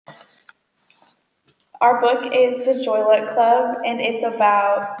Our book is the Joyluck Club, and it's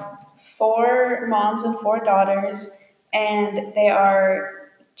about four moms and four daughters, and they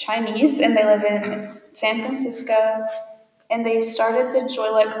are Chinese, and they live in San Francisco. And they started the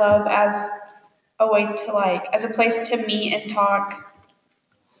Joyluck Club as a way to as a place to meet and talk.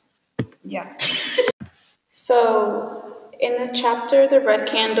 Yeah. So in the chapter, The Red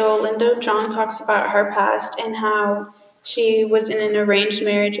Candle, Linda John talks about her past and how she was in an arranged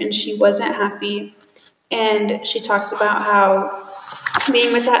marriage and she wasn't happy. And she talks about how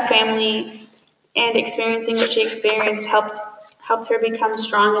being with that family and experiencing what she experienced helped her become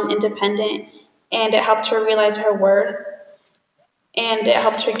strong and independent, and it helped her realize her worth, and it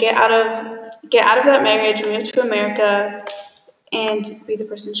helped her get out of that marriage, move to America, and be the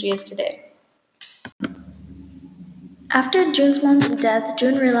person she is today. After June's mom's death,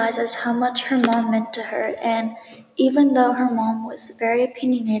 June realizes how much her mom meant to her, and even though her mom was very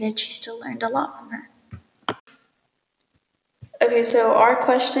opinionated, she still learned a lot from her. Okay, so our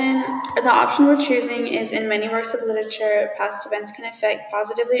question, the option we're choosing is: in many works of literature, past events can affect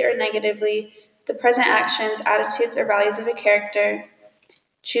positively or negatively the present actions, attitudes, or values of a character.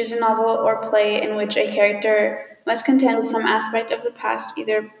 Choose a novel or play in which a character must contend with some aspect of the past,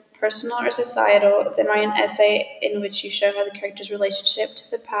 either personal or societal. Then write an essay in which you show how the character's relationship to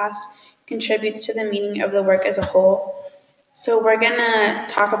the past contributes to the meaning of the work as a whole. So we're gonna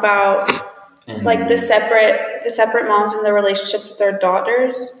talk about the separate moms and their relationships with their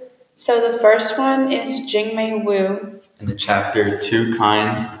daughters. So the first one is Jing Mei Wu. In the chapter Two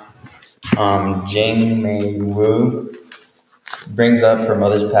Kinds, Jing Mei Wu brings up her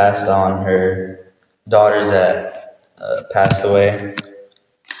mother's past on her daughters that passed away.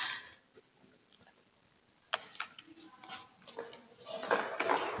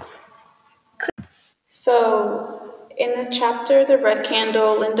 So in the chapter The Red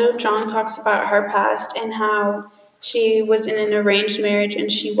Candle, Linda John talks about her past and how she was in an arranged marriage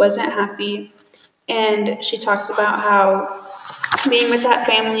and she wasn't happy. And she talks about how being with that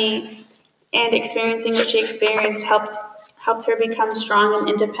family and experiencing what she experienced helped her become strong and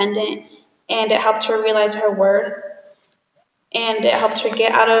independent, and it helped her realize her worth, and it helped her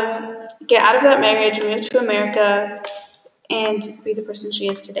get out of that marriage, move to America, and be the person she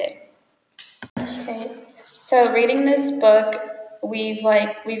is today. Okay. So reading this book,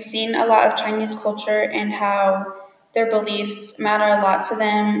 we've seen a lot of Chinese culture and how their beliefs matter a lot to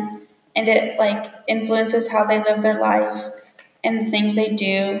them, and it influences how they live their life and the things they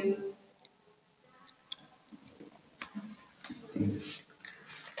do.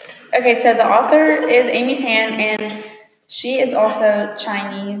 Okay, so the author is Amy Tan, and she is also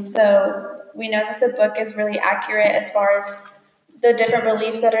Chinese. So we know that the book is really accurate as far as the different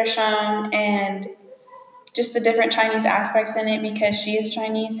beliefs that are shown and just the different Chinese aspects in it, because she is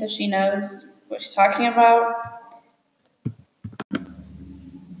Chinese, so she knows what she's talking about.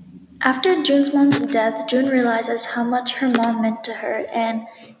 After June's mom's death, June realizes how much her mom meant to her, and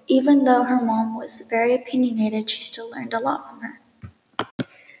even though her mom was very opinionated, she still learned a lot from her.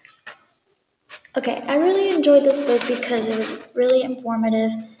 Okay, I really enjoyed this book because it was really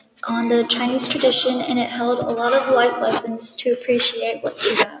informative on the Chinese tradition, and it held a lot of life lessons to appreciate what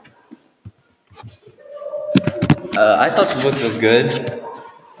you got. I thought the book was good.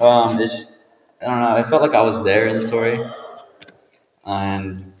 I don't know. I felt like I was there in the story,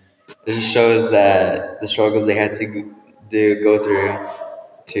 and it just shows that the struggles they had to go through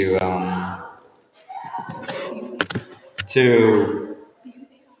to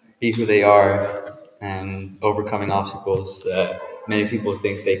be who they are and overcoming obstacles that many people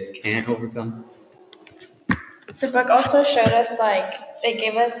think they can't overcome. The book also showed us, it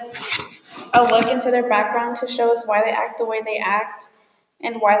gave us a look into their background to show us why they act the way they act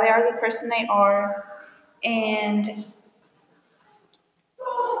and why they are the person they are. And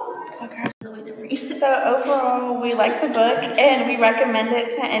so overall, we liked the book and we recommend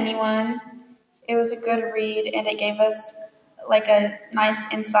it to anyone. It was a good read and it gave us a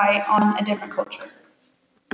nice insight on a different culture.